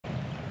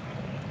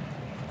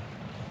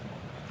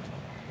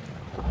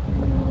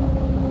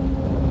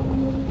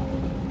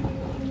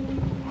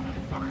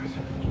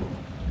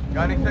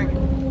Got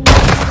anything?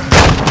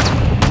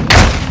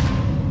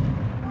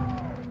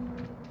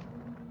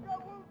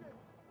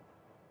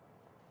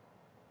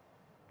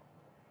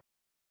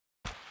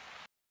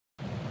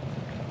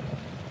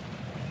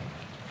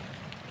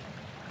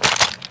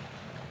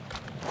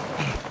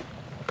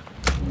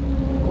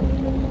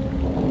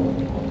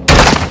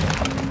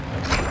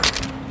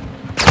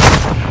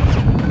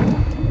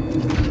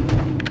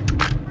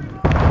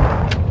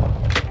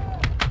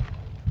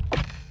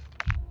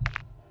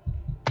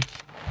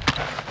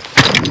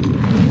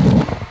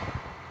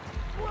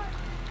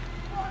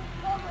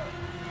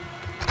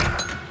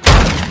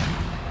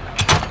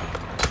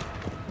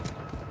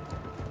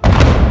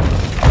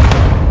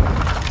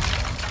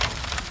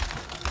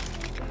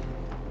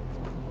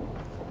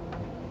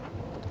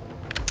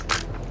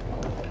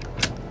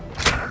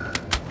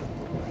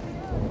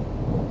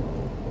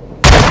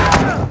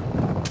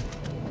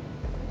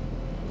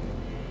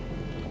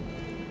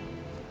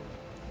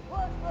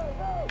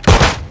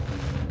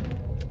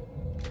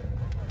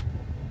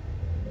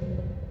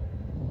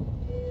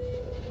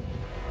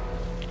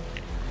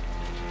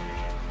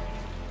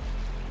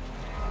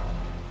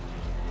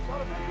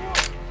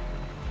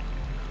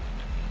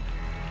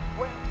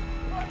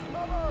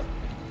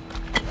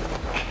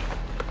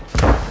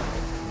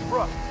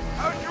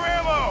 How's your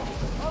ammo?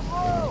 I'm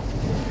low.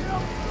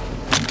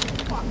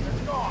 Fuck,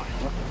 they're gone.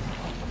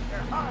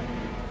 They're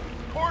hiding.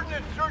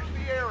 Coordinates search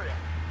the area.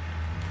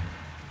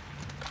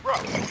 Bro,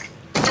 go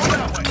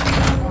that way.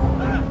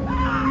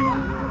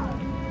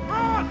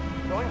 Run!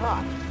 Going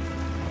hot.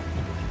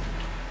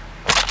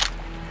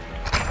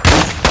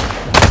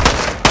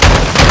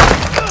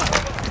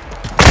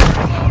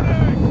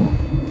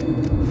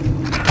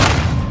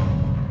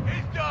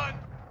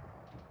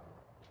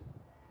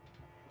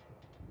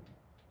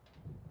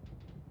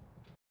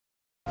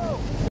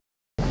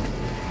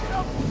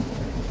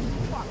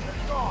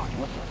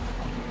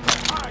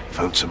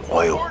 Found some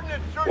oil.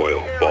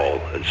 Oil, ball,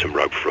 and some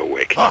rope for a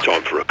wick. Fuck.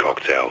 Time for a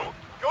cocktail.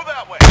 Go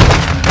that way.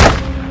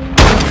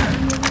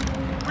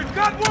 We've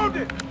got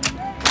wounded.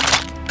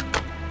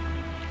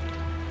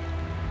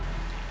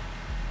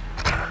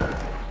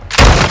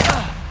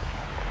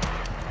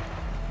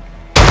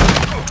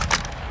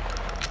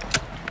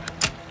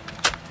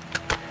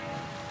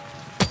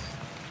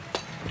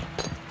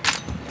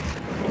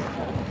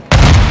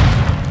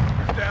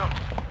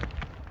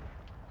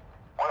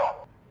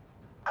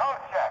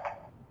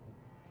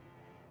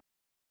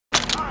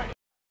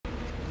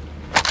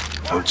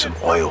 Found some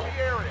oil.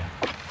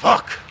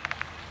 Fuck!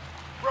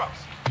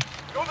 Brooks,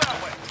 go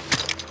that way.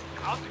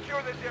 I'll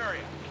secure this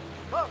area.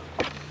 Come.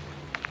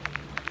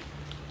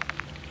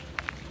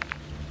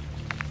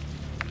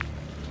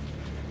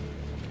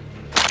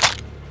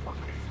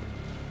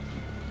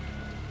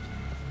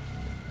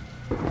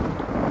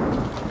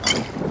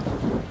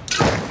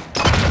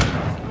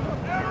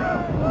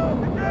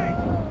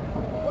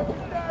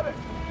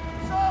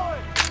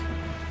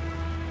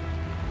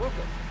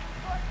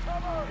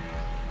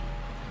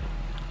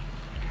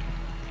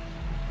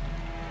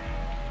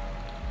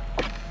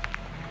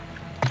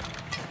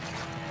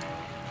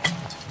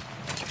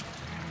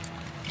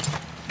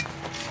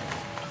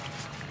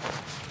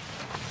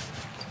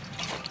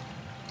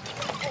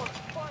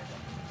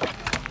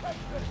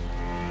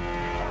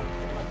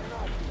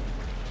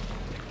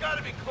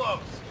 Gotta be close.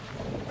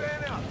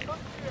 Fan out. Search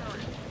the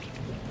area.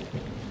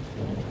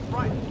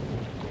 Right.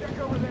 Check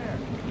over there.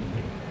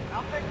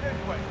 I'll take this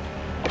way.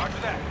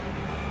 Roger that.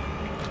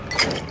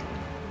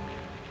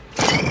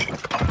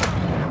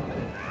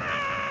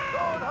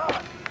 Going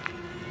hot.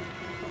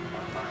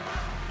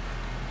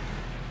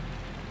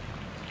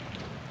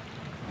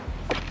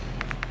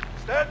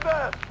 Stand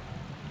fast.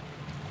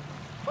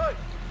 Mike,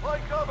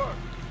 line cover.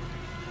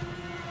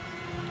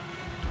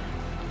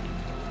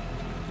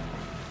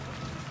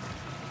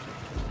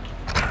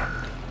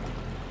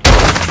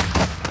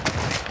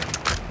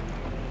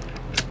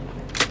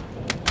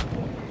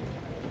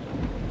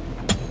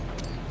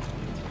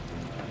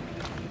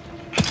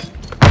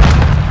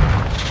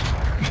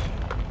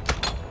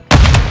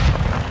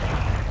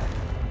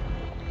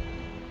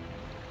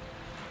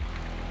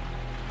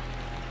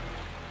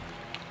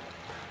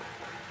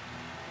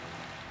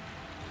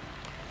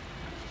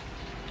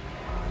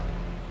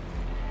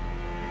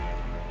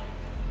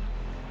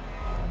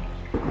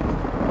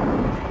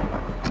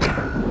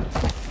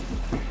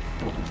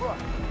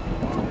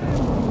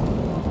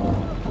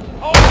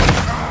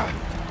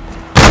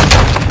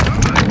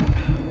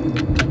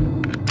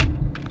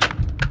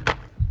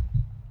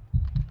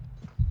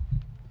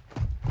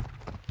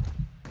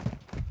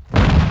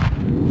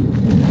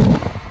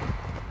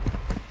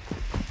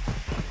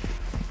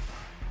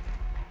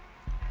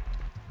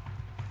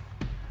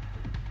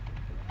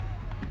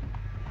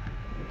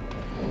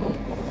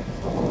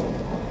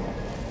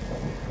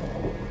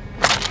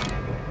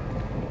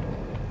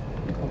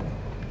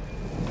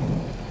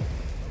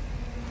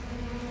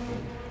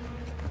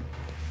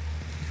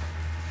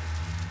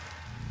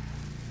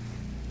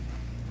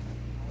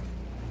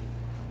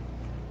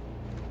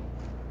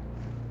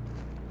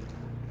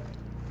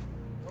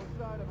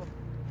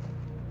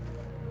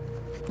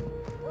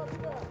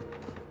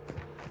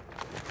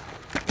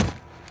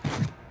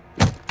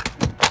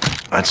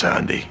 That's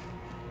handy.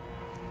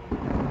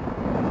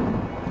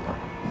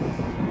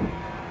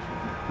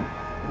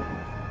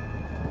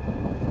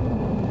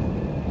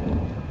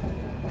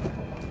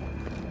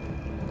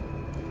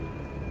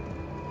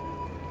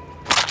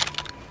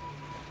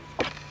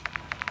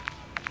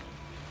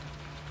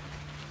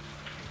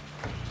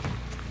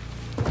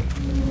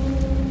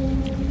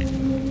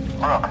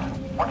 Brooks,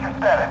 what's your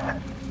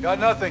status? Got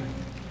nothing.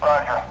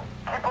 Roger.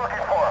 Keep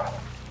looking for him.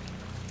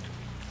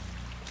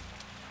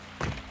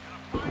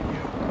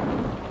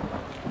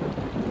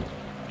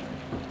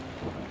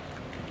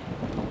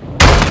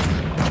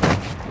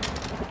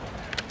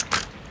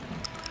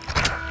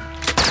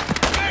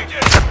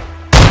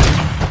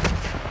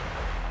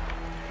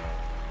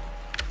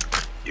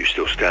 You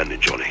still standing,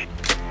 Johnny?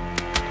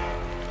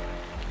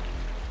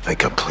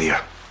 Think I'm clear.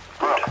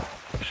 Good.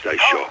 Stay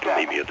sharp and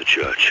meet me at the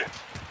church.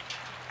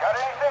 Got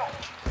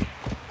anything?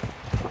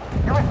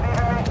 You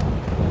receiving me?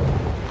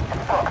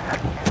 It's Brooks.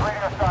 He's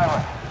radio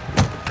silent.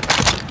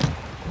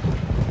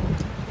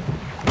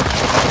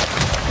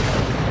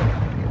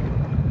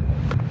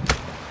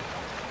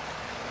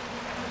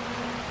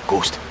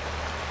 Ghost,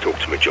 Talk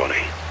to me, Johnny.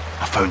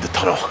 I found the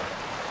tunnel.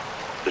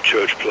 The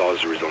church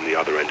plaza is on the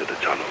other end of the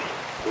tunnel.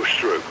 Push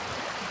through.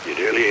 You're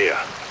nearly here.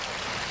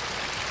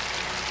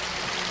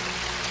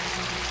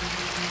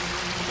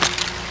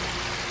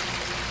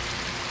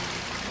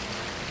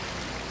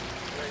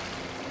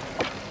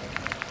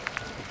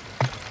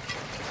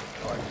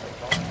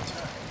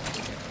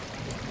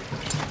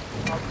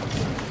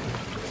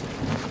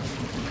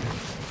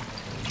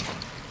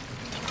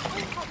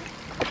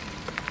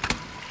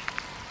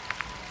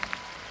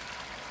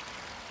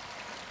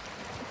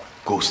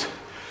 Ghost,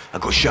 I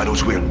got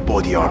shadows wearing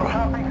body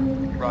armor.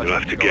 You'll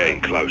have to get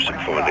in close and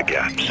find the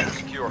gaps.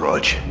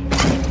 Rog.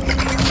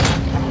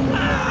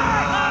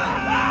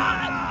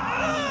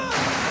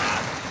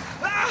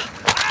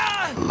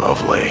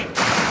 Lovely.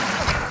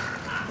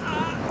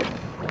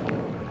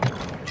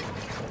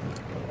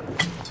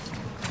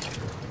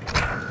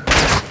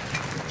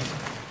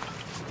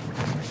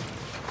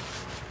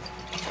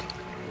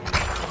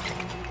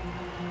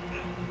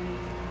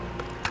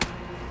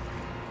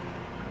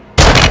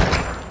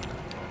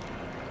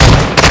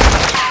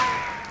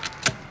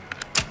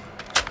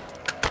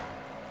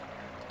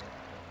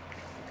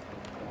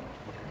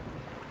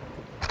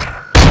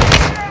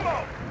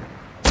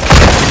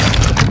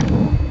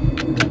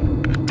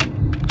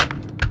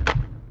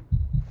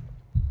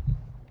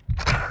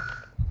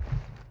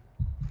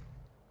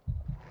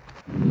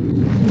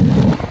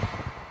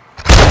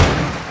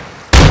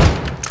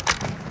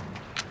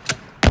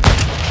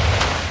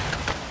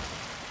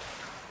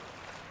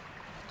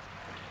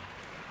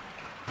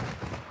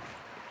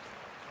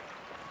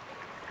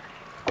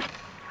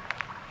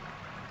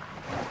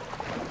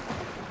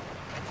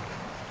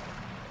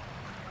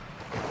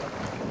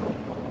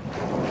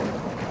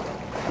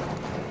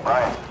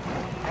 Ryan,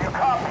 do you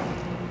copy?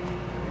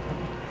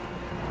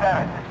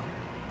 Status.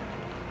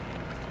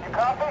 You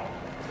copy?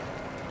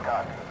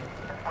 Copy.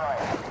 It's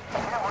Brian. I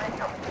can't reach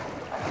him.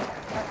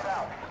 Check it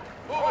out.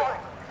 Moving.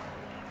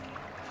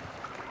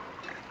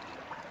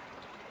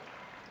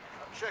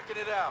 I'm checking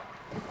it out.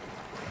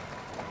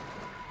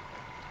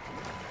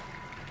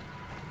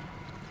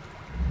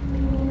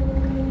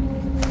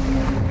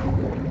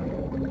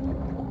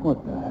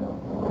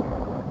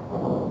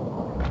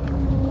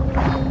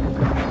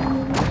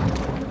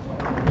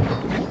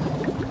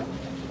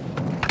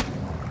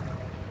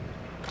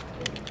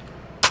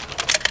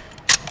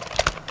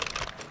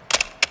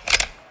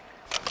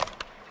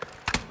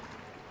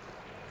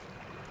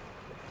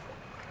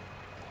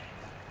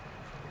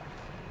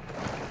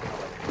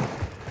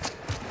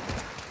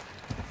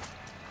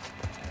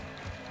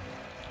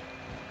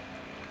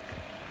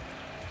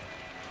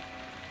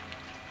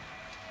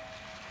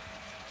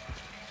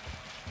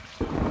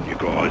 You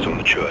got eyes on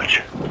the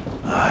church?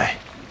 Aye.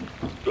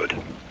 Good.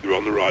 You're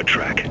on the right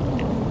track.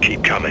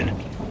 Keep coming.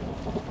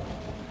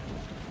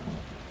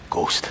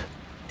 Ghost,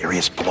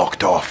 area's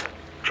blocked off.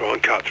 Try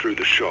and cut through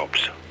the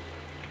shops.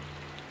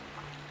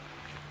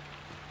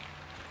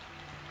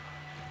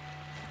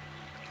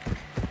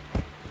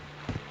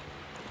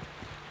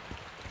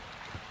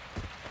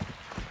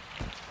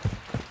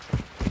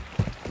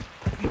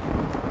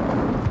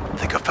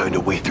 Think I found a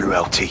way through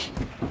LT.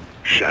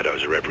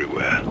 Shadows are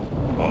everywhere.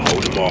 I'll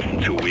hold them off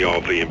until we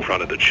RV in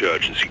front of the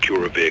church and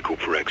secure a vehicle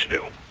for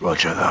exfil.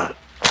 Roger that.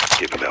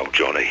 Give them hell,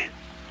 Johnny.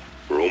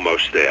 We're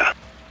almost there.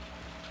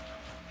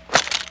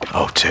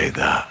 I'll take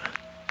that.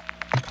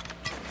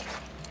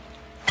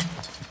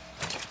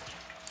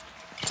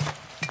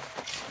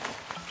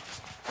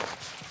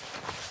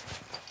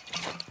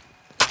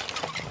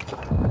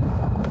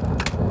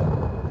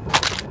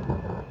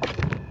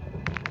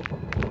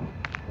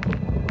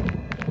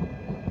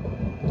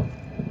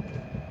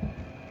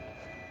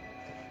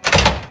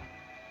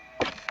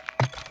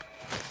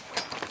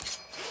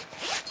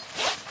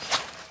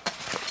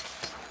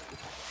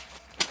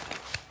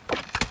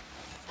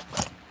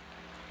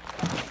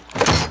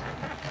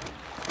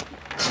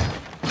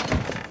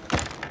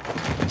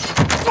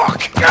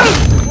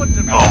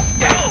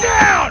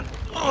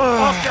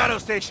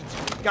 stations.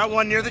 Got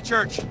one near the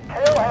church. Kill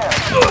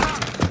him.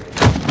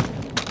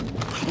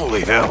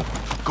 Holy hell.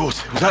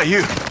 Ghost, was that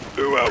you?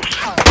 Who else?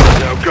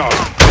 Now go.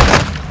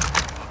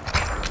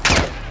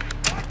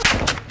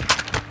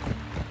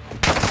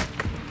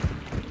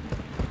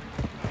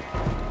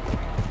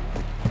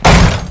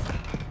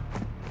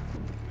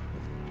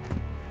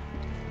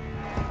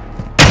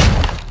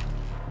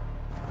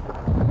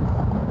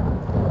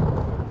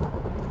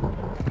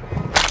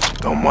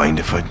 Don't mind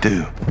if I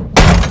do.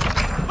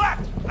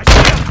 Left! I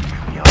see him!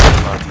 Give me a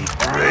bloody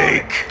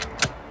break.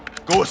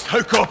 Ghost,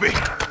 how copy?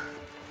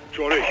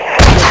 Johnny,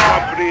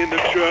 got company in the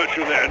church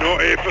and they're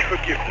not here for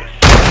forgiveness.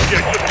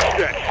 Get to the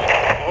steps.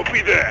 I'll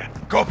be there.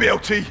 Copy,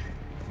 LT.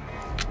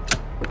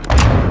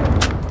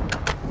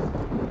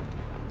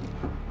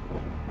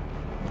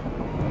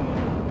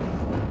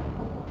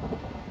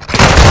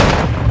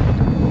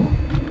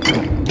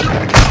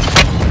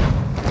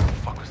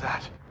 What was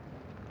that?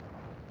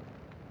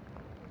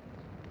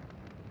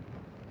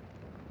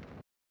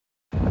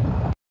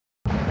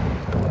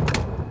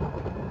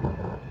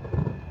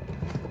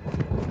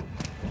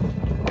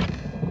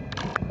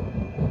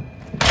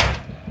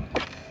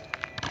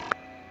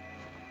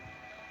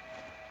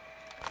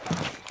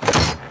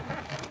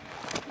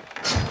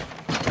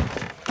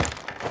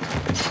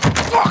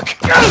 Fuck!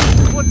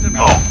 What the...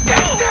 Oh,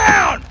 get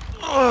down!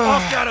 All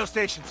shadow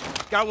stations.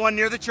 Got one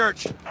near the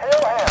church. Kill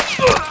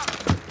him.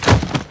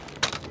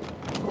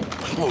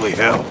 Holy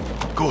hell.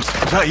 Ghost,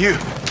 was that you?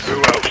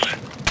 Who else?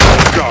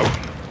 Let's go.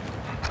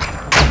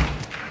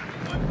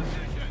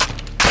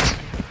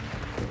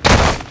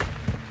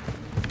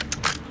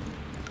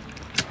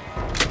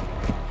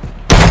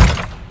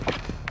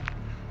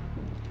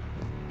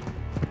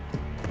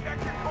 Check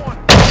your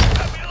corner.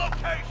 Send me a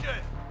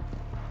location.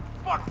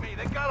 Fuck me,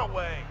 they got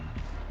away.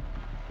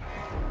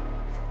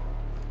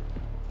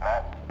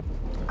 Matt.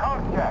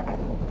 Coast check.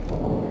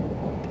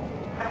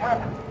 Sit rep.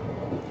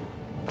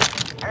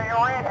 Hear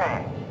your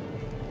repeat.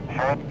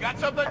 Shane. Got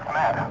something?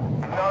 Matt.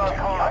 He's not on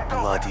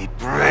call. Bloody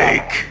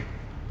break.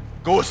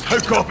 Ghost, how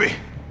copy?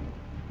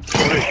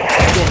 Johnny,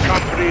 got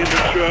company in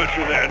the church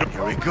and they're not...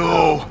 Here we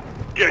go.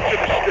 Get to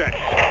the steps.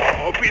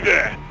 I'll be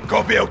there.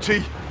 Copy,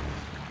 LT.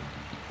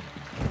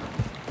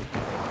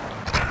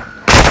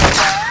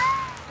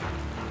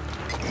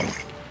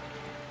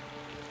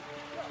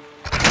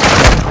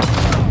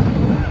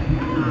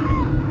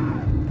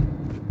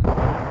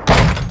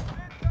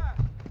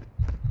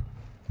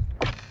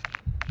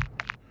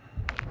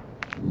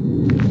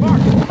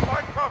 Mark,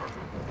 find cover.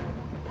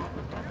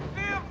 You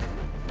see him?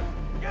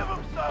 Give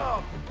him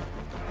some.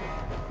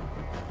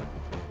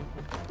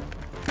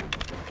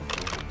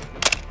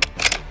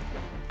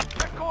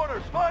 Check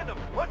corners, find them.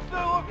 What's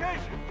their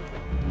location?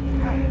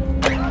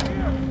 Not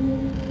here.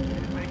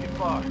 Didn't make it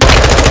far.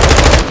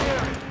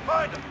 Here,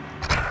 find them.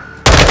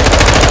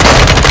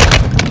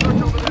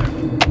 Search over there.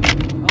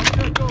 I'll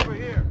check over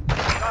here.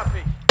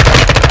 Copy.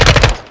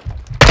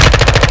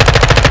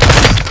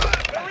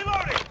 They're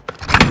reloading.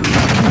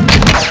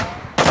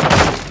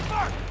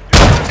 Mark,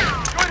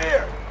 good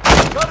here.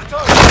 Got a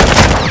target.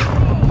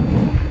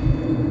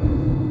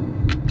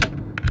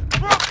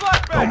 Throw a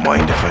flashbang. Don't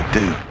mind if I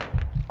do.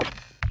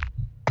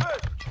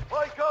 Good.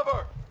 Play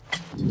cover.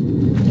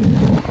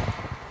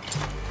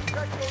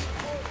 Check those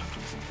corners.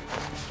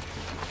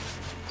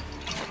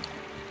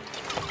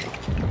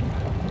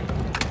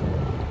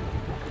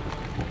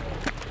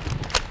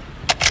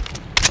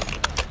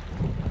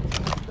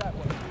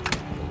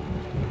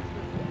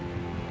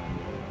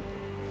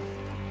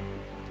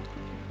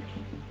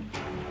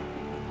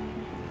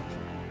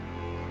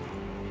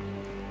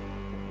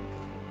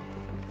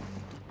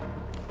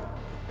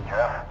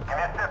 Jeff, give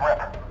me a sit rep.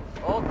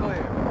 All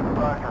clear.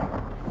 Roger.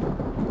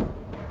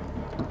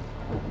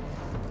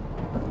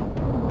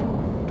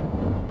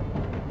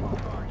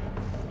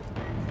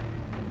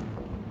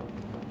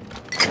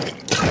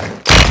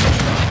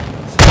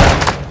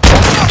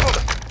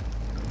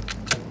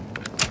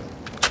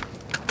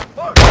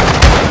 Mark!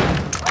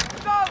 I'm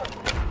solid!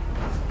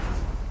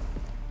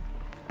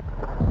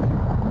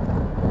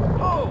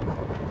 Oh!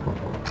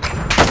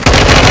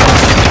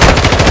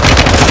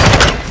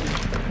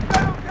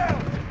 Settle down!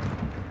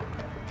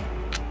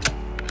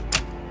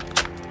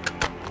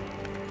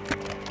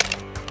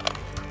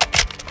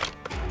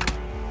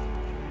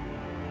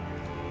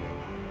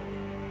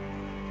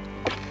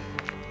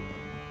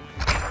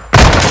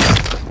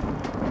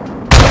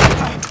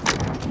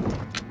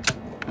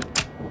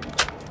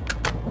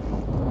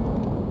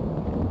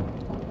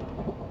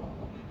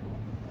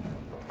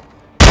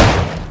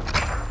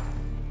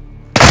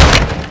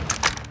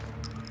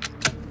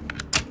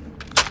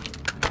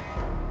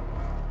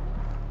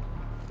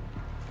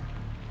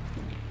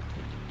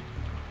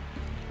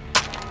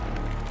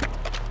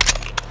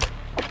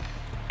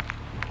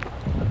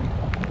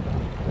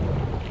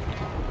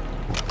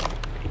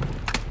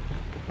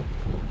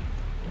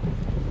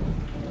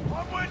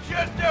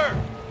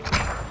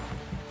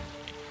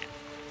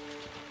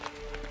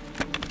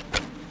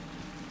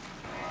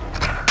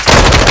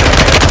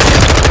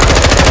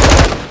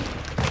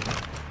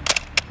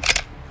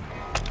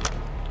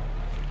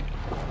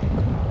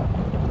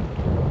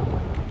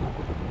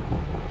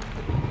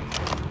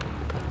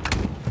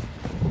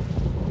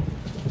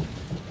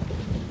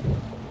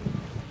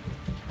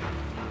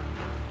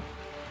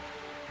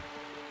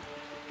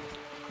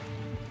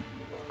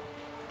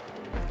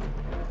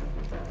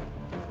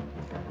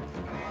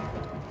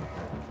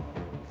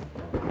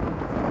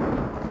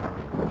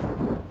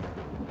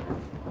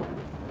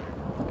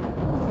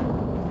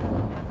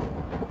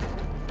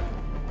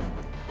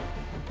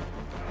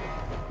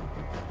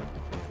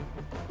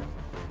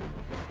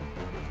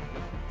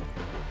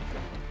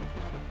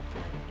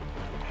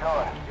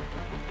 Sean.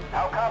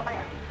 How copy?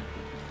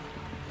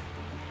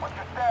 What's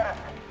your status?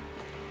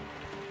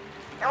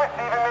 You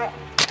receiving me?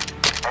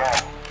 Yeah,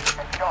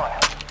 it's Sean.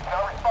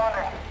 Not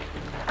responding.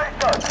 Stay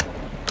sharp.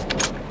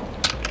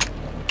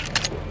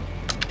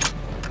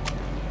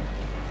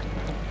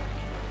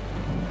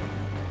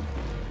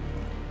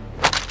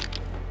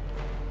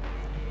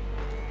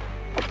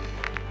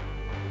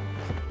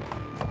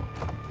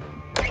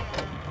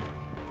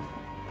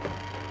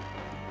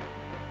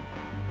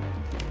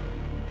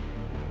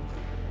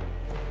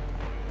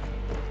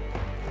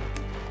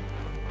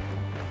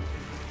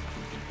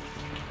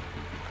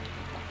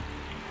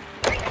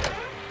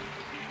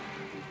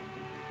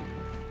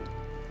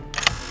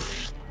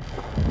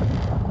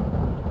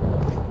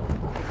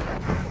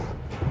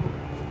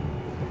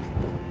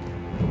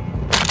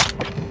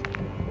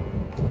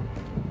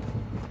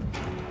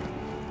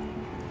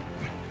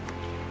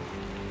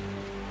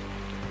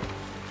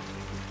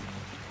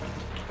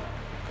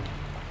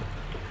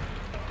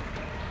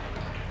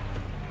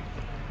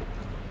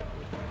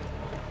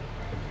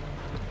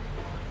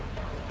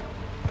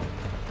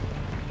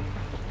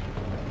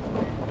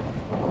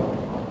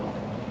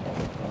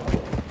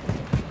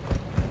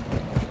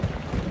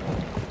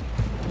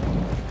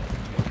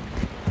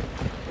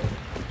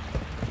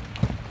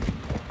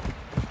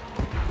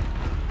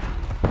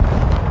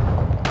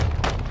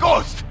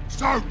 Ghost!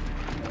 Soap!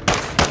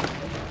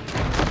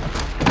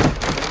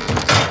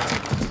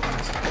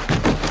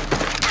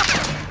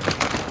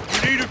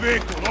 We need a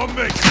vehicle, on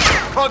me!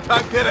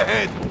 Contact dead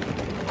ahead!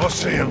 I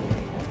see him.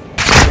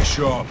 Stay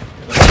sharp.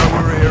 They know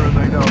we're here and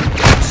they know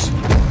it's us.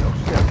 They'll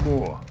send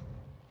more.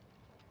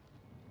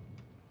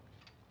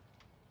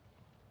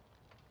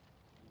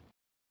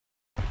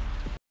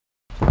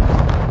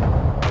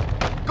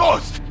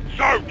 Ghost!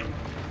 Soap!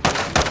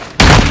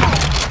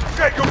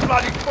 Check your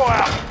bloody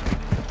fire!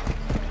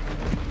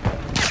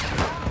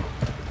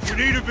 We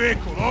need a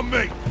vehicle, on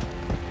me!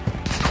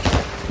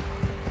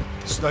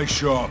 Stay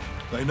sharp.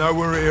 They know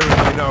we're here and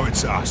they know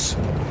it's us.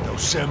 They'll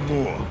send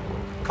more.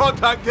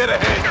 Contact dead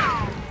ahead!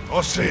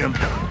 I see him.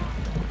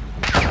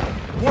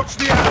 Watch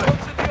the alley!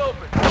 What's in the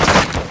open?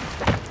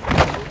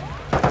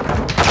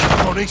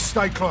 Johnny,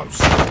 stay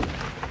close.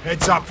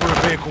 Heads up for a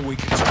vehicle we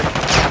can take.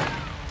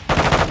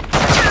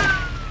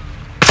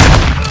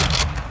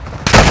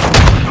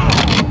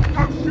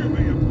 Don't shoot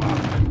me, you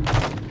bastard!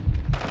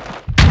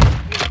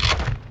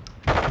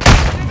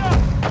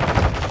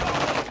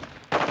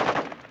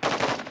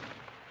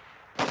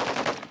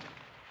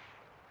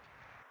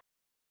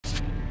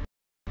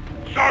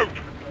 Soap!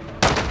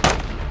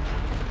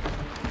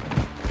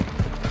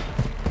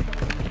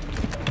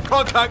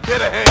 Contact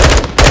dead ahead!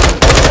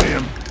 See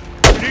him.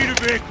 We need a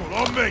vehicle,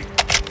 on me!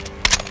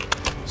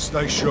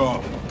 Stay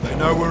sharp. They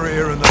know we're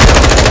here and they know.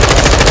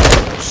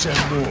 They'll send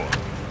more.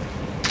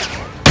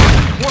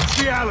 Watch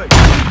the alley!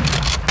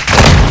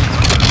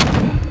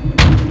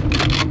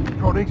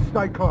 Johnny,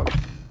 stay close.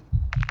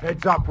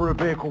 Heads up for a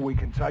vehicle we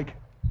can take.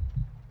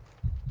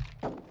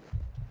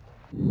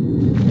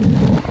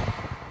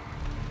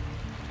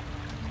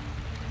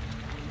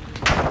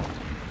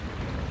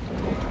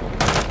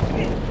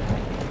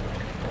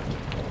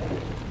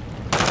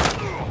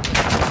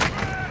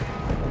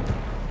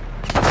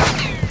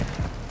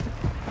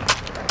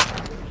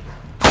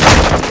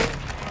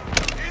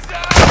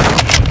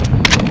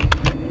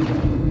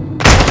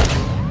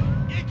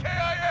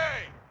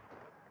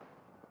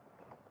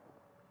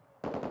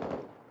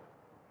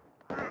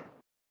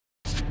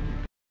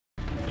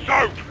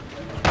 Soap!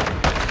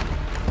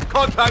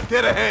 Contact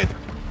dead ahead!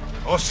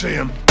 I see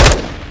him.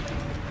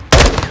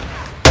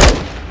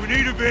 We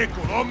need a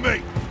vehicle, on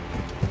me!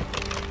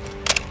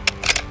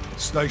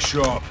 Stay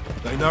sharp.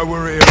 They know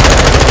we're here.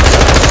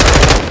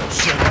 They'll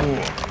send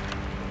more.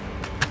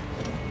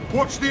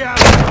 Watch the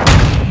alley!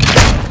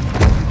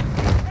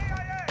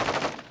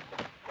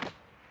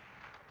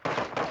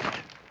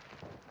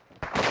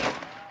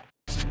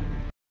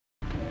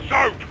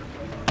 Soap!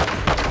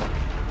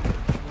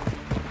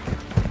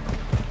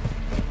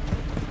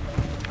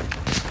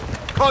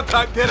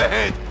 Contact dead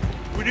ahead!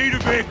 We need a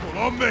vehicle,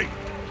 on me!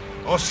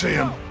 I see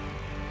him.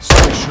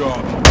 Stay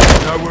sharp.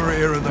 They know we're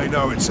here and they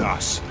know it's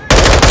us.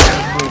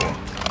 Send more.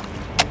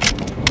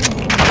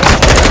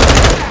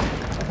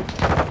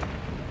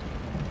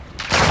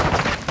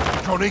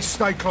 Johnny,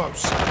 stay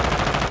close.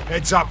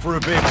 Heads up for a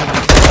vehicle.